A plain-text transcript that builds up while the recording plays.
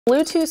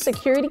Bluetooth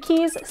security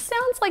keys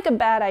sounds like a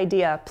bad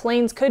idea.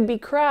 Planes could be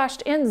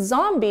crashed and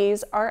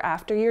zombies are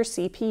after your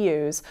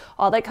CPUs.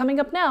 All that coming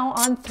up now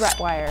on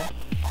ThreatWire.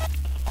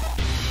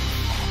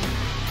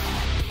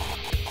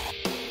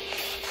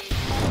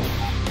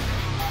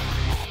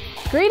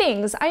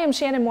 Greetings, I am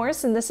Shannon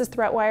Morris and this is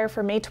ThreatWire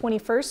for May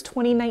 21st,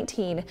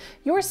 2019,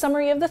 your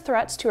summary of the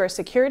threats to our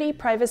security,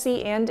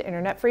 privacy, and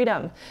internet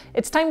freedom.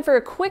 It's time for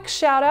a quick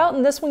shout out,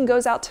 and this one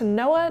goes out to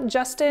Noah,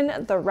 Justin,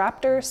 the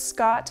Raptor,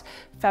 Scott,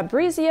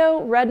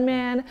 Fabrizio,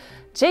 Redman,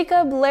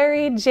 Jacob,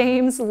 Larry,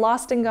 James,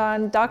 Lost and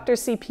Gone, Dr.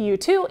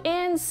 CPU2,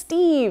 and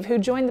Steve, who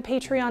joined the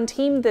Patreon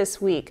team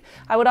this week.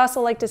 I would also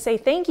like to say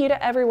thank you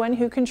to everyone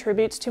who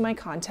contributes to my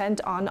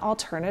content on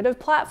alternative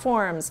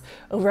platforms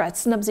over at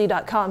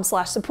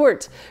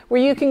snubzy.com/support,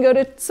 where you can go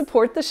to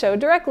support the show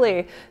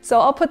directly. So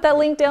I'll put that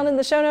link down in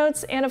the show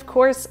notes. And of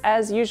course,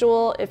 as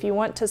usual, if you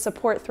want to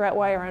support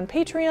ThreatWire on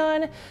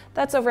Patreon,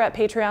 that's over at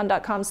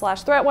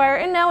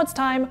patreon.com/ThreatWire. And now it's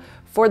time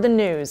for the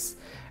news.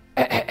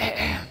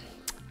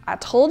 I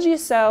told you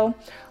so.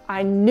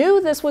 I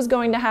knew this was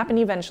going to happen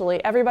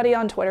eventually. Everybody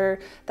on Twitter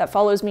that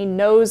follows me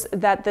knows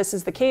that this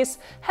is the case.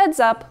 Heads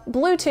up,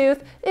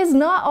 Bluetooth is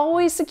not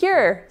always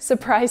secure.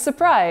 Surprise,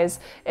 surprise.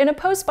 In a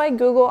post by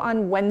Google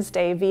on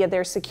Wednesday via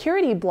their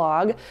security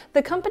blog,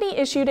 the company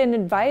issued an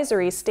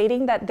advisory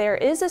stating that there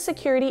is a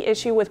security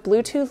issue with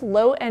Bluetooth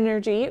Low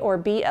Energy or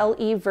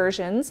BLE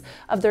versions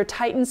of their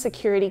Titan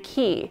security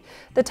key.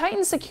 The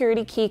Titan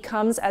security key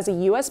comes as a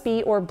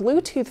USB or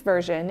Bluetooth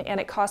version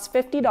and it costs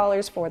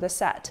 $50 for the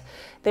set.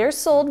 They're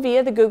sold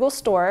via the Google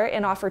Store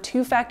and offer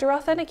two-factor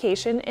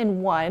authentication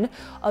in one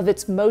of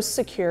its most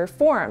secure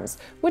forms,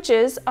 which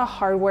is a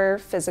hardware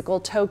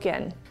physical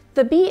token.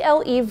 The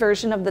BLE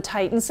version of the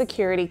Titan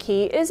security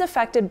key is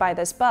affected by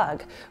this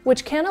bug,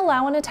 which can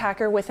allow an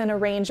attacker within a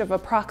range of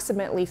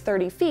approximately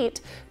 30 feet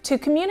to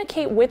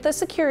communicate with the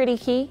security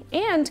key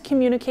and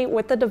communicate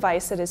with the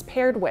device it is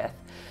paired with.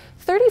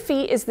 30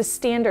 feet is the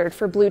standard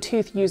for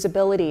Bluetooth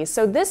usability,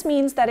 so this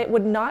means that it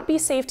would not be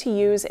safe to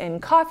use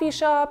in coffee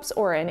shops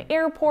or in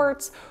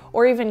airports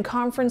or even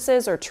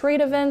conferences or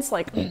trade events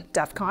like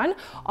DEF CON,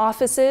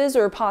 offices,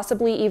 or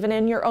possibly even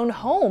in your own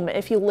home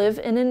if you live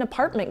in an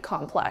apartment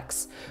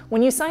complex.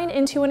 When you sign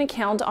into an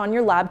account on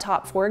your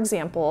laptop, for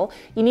example,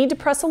 you need to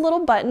press a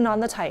little button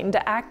on the Titan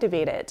to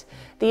activate it.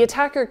 The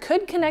attacker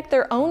could connect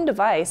their own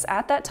device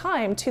at that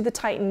time to the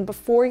Titan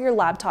before your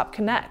laptop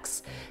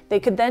connects. They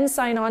could then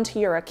sign on to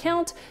your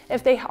account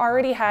if they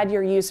already had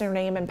your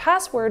username and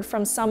password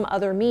from some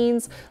other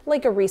means,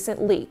 like a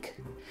recent leak.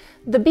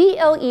 The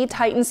BLE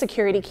Titan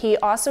security key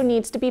also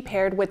needs to be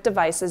paired with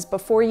devices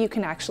before you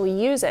can actually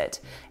use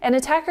it. An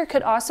attacker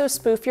could also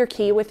spoof your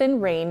key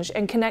within range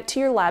and connect to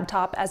your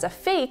laptop as a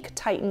fake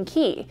Titan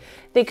key.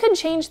 They could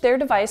change their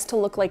device to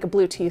look like a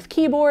Bluetooth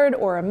keyboard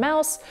or a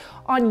mouse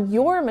on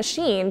your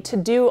machine to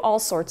do all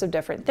sorts of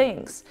different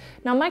things.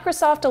 Now,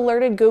 Microsoft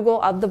alerted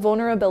Google of the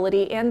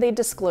vulnerability and they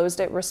disclosed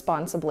it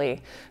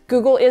responsibly.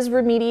 Google is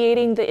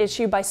remediating the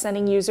issue by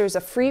sending users a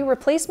free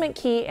replacement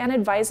key and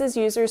advises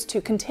users to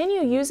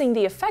continue using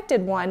the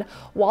affected one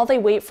while they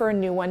wait for a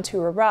new one to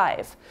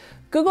arrive.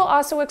 Google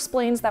also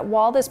explains that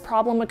while this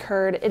problem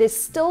occurred, it is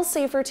still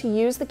safer to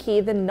use the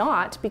key than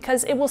not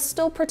because it will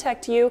still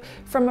protect you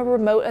from a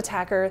remote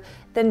attacker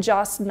than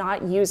just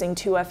not using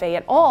 2FA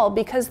at all,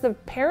 because the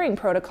pairing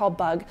protocol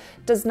bug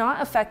does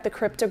not affect the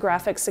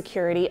cryptographic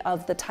security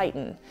of the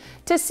Titan.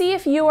 To see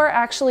if you are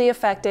actually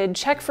affected,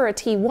 check for a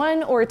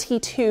T1 or a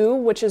T2,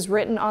 which is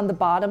written on the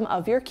bottom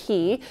of your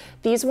key.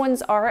 These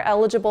ones are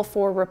eligible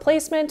for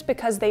replacement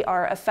because they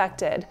are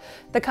affected.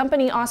 The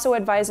company also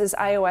advises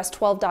iOS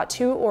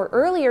 12.2 or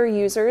earlier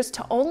users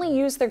to only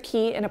use their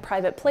key in a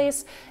private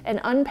place and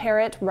unpair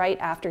it right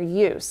after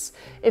use.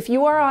 If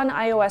you are on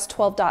iOS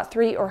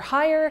 12.3 or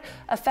higher,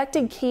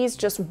 affected keys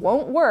just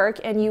won't work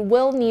and you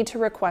will need to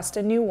request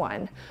a new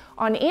one.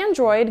 On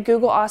Android,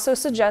 Google also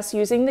suggests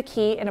using the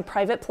key in a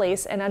private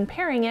place and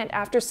unpairing it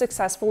after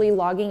successfully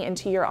logging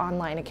into your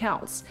online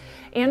accounts.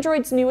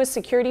 Android's newest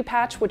security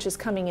patch, which is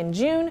coming in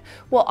June,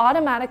 will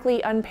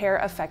automatically unpair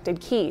affected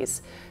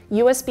keys.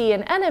 USB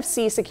and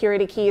NFC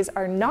security keys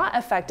are not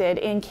affected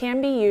and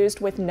can be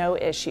used with no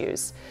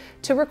issues.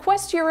 To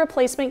request your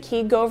replacement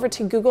key, go over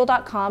to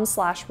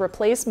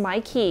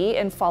google.com/replacemykey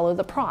and follow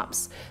the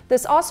prompts.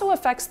 This also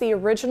affects the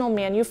original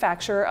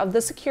manufacturer of the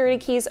security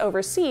keys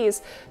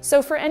overseas,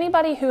 so for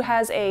anybody who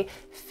has a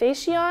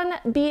Fashion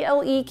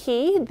BLE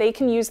key, they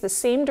can use the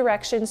same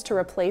directions to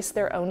replace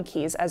their own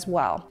keys as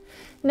well.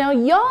 Now,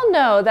 y'all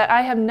know that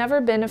I have never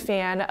been a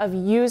fan of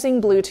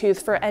using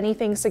Bluetooth for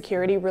anything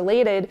security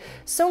related,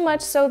 so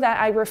much so that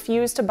I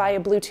refuse to buy a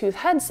Bluetooth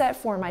headset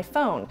for my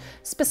phone,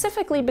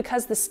 specifically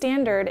because the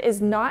standard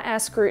is not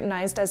as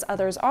scrutinized as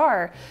others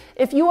are.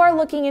 If you are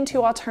looking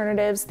into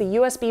alternatives, the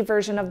USB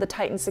version of the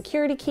Titan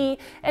security key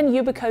and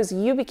Yubico's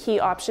YubiKey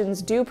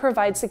options do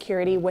provide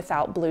security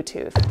without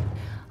Bluetooth.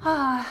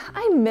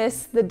 I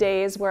miss the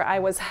days where I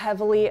was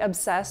heavily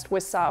obsessed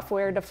with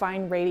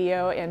software-defined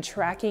radio and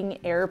tracking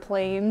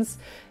airplanes.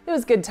 It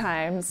was good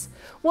times.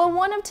 Well,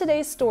 one of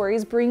today's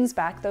stories brings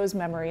back those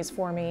memories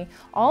for me.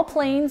 All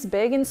planes,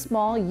 big and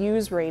small,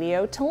 use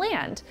radio to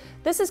land.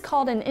 This is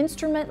called an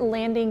Instrument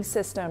Landing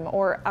System,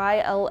 or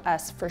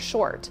ILS for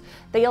short.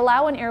 They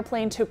allow an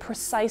airplane to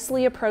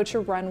precisely approach a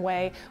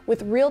runway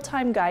with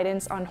real-time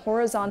guidance on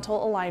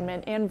horizontal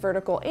alignment and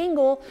vertical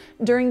angle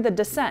during the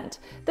descent.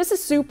 This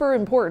is super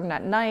important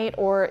at night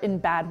or in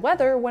bad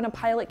weather when a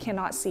pilot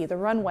cannot see the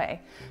runway.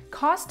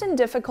 Cost and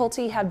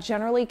difficulty have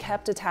generally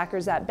kept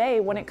attackers at bay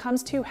when it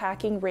comes to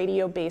hacking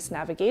radio-based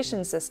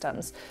navigation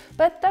systems,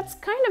 but that's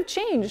kind of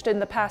changed in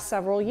the past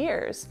several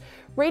years.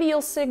 Radio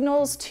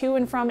signals to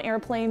and from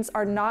airplanes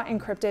are not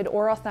encrypted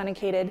or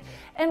authenticated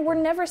and were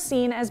never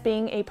seen as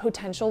being a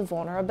potential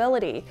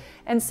vulnerability.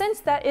 And since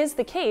that is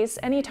the case,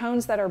 any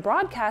tones that are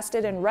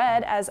broadcasted and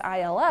read as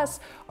ILS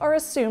are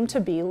assumed to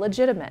be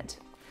legitimate.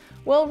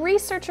 Well,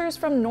 researchers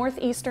from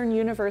Northeastern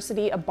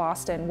University of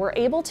Boston were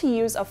able to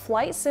use a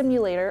flight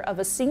simulator of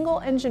a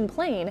single-engine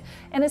plane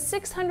and a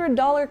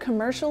 $600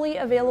 commercially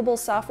available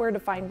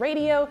software-defined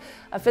radio,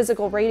 a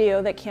physical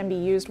radio that can be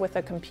used with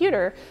a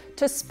computer,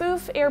 to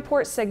spoof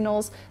airport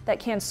signals that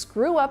can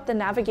screw up the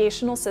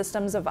navigational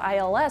systems of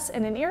ILS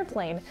in an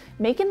airplane,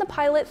 making the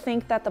pilot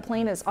think that the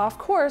plane is off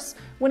course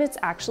when it's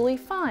actually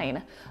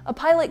fine. A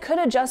pilot could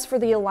adjust for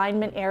the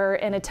alignment error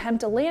and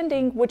attempt a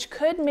landing, which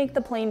could make the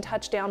plane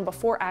touch down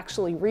before actually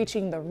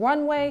reaching the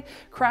runway,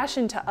 crash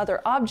into other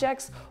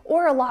objects,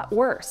 or a lot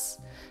worse.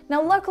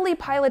 Now, luckily,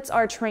 pilots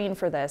are trained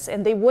for this,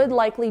 and they would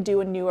likely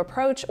do a new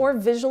approach or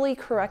visually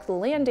correct the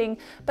landing,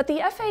 but the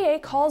FAA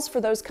calls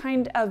for those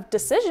kind of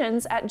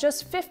decisions at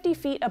just 50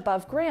 feet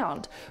above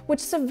ground, which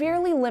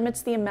severely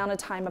limits the amount of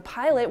time a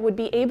pilot would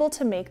be able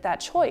to make that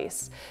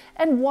choice.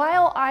 And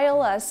while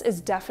ILS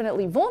is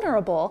definitely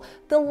vulnerable,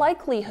 the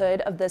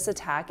likelihood of this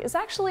attack is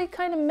actually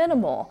kind of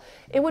minimal.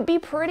 It would be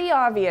pretty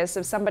obvious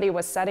if somebody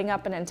was setting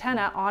up an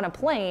antenna on a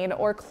plane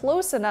or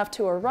close enough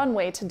to a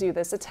runway to do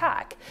this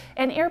attack,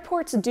 and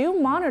airports do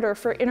monitor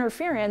for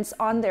interference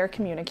on their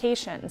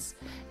communications.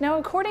 Now,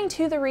 according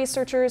to the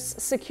researchers,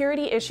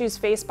 security issues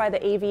faced by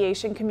the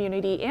aviation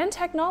community and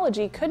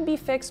technology could be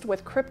fixed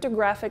with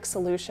cryptographic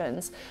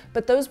solutions,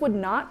 but those would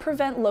not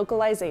prevent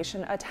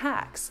localization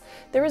attacks.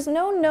 There is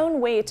no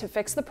known way to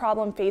fix the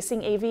problem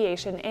facing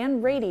aviation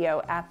and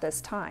radio at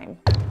this time.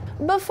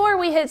 Before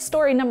we hit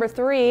story number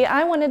 3,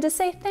 I wanted to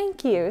say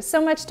thank you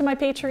so much to my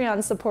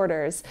Patreon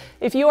supporters.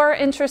 If you are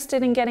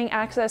interested in getting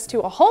access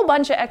to a whole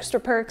bunch of extra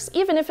perks,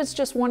 even if it's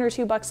just $1 or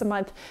 $2 a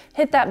month,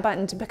 hit that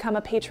button to become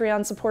a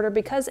Patreon supporter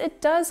because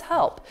it does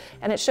help,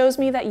 and it shows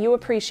me that you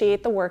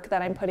appreciate the work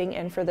that I'm putting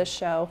in for this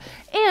show.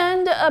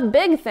 And a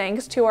big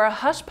thanks to our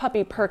Hush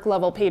Puppy perk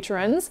level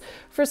patrons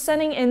for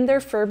sending in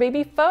their fur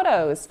baby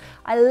photos.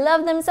 I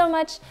love them so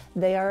much.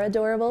 They are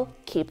adorable.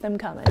 Keep them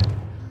coming.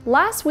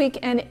 Last week,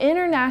 an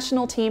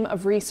international team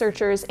of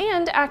researchers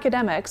and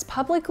academics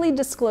publicly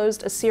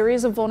disclosed a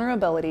series of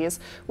vulnerabilities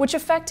which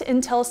affect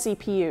Intel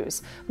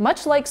CPUs,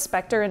 much like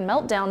Spectre and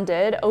Meltdown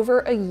did over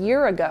a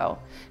year ago.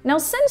 Now,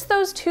 since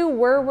those two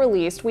were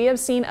released, we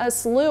have seen a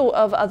slew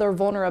of other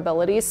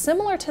vulnerabilities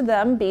similar to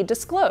them be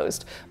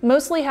disclosed,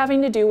 mostly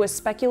having to do with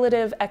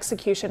speculative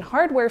execution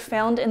hardware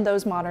found in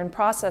those modern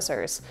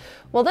processors.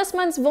 Well, this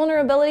month's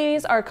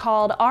vulnerabilities are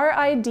called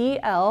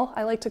RIDL,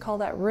 I like to call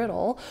that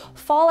RIDL,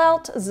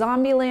 Fallout,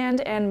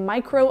 Zombieland, and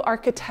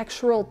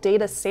micro-architectural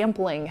data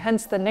sampling,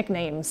 hence the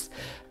nicknames.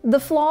 The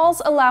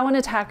flaws allow an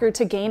attacker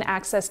to gain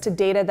access to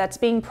data that's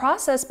being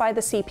processed by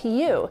the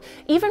CPU,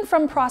 even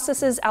from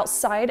processes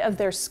outside of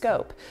their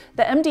scope.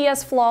 The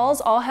MDS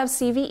flaws all have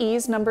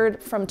CVEs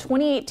numbered from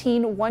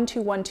 2018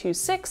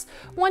 12126,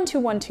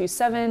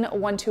 12127,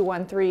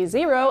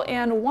 12130,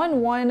 and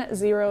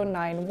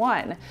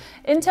 11091.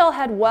 Intel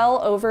had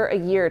well over a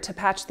year to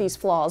patch these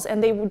flaws,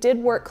 and they did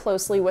work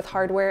closely with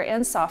hardware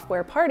and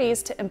software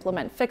parties to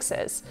implement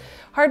fixes.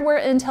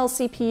 Hardware Intel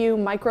CPU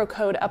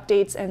microcode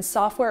updates and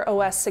software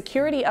OS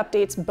security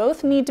updates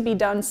both need to be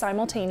done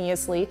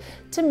simultaneously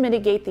to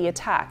mitigate the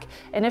attack.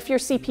 And if your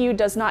CPU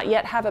does not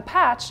yet have a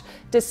patch,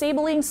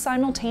 disabling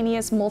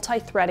simultaneous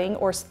multi-threading,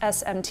 or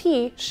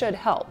SMT, should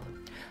help.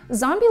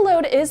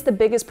 Zombieload is the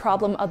biggest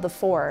problem of the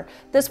four.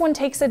 This one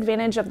takes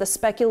advantage of the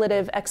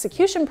speculative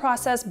execution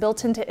process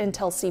built into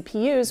Intel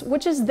CPUs,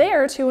 which is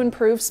there to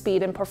improve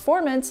speed and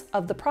performance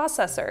of the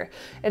processor.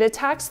 It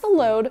attacks the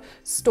load,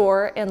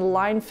 store, and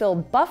line-fill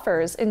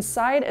buffers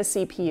inside a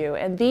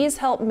CPU, and these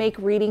help make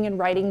reading and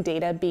writing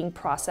data being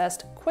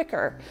processed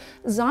quicker.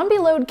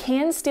 Zombieload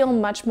can steal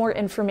much more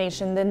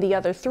information than the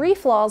other three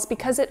flaws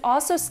because it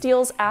also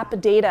steals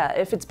app data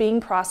if it's being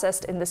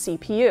processed in the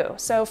CPU.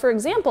 So, for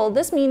example,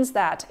 this means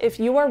that if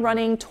you are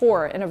running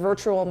Tor in a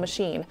virtual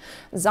machine,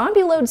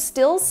 Zombieload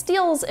still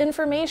steals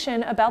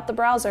information about the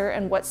browser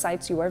and what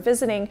sites you are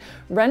visiting,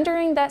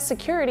 rendering that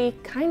security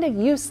kinda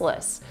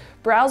useless.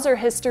 Browser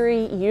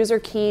history, user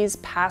keys,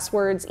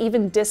 passwords,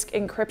 even disk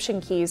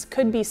encryption keys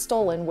could be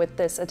stolen with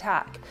this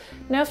attack.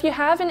 Now, if you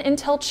have an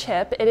Intel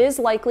chip, it is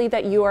likely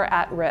that you are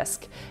at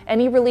risk.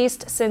 Any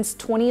released since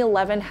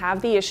 2011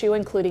 have the issue,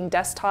 including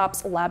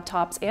desktops,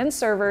 laptops, and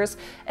servers,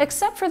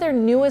 except for their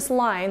newest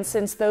line,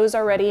 since those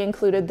already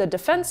included the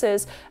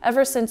defenses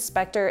ever since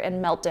Spectre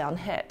and Meltdown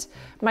hit.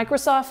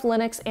 Microsoft,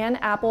 Linux,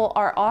 and Apple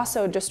are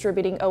also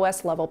distributing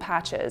OS-level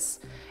patches.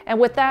 And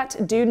with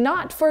that, do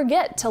not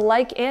forget to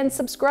like and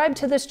subscribe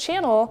to this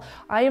channel.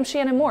 I am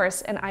Shannon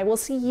Morse, and I will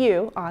see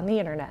you on the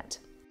internet.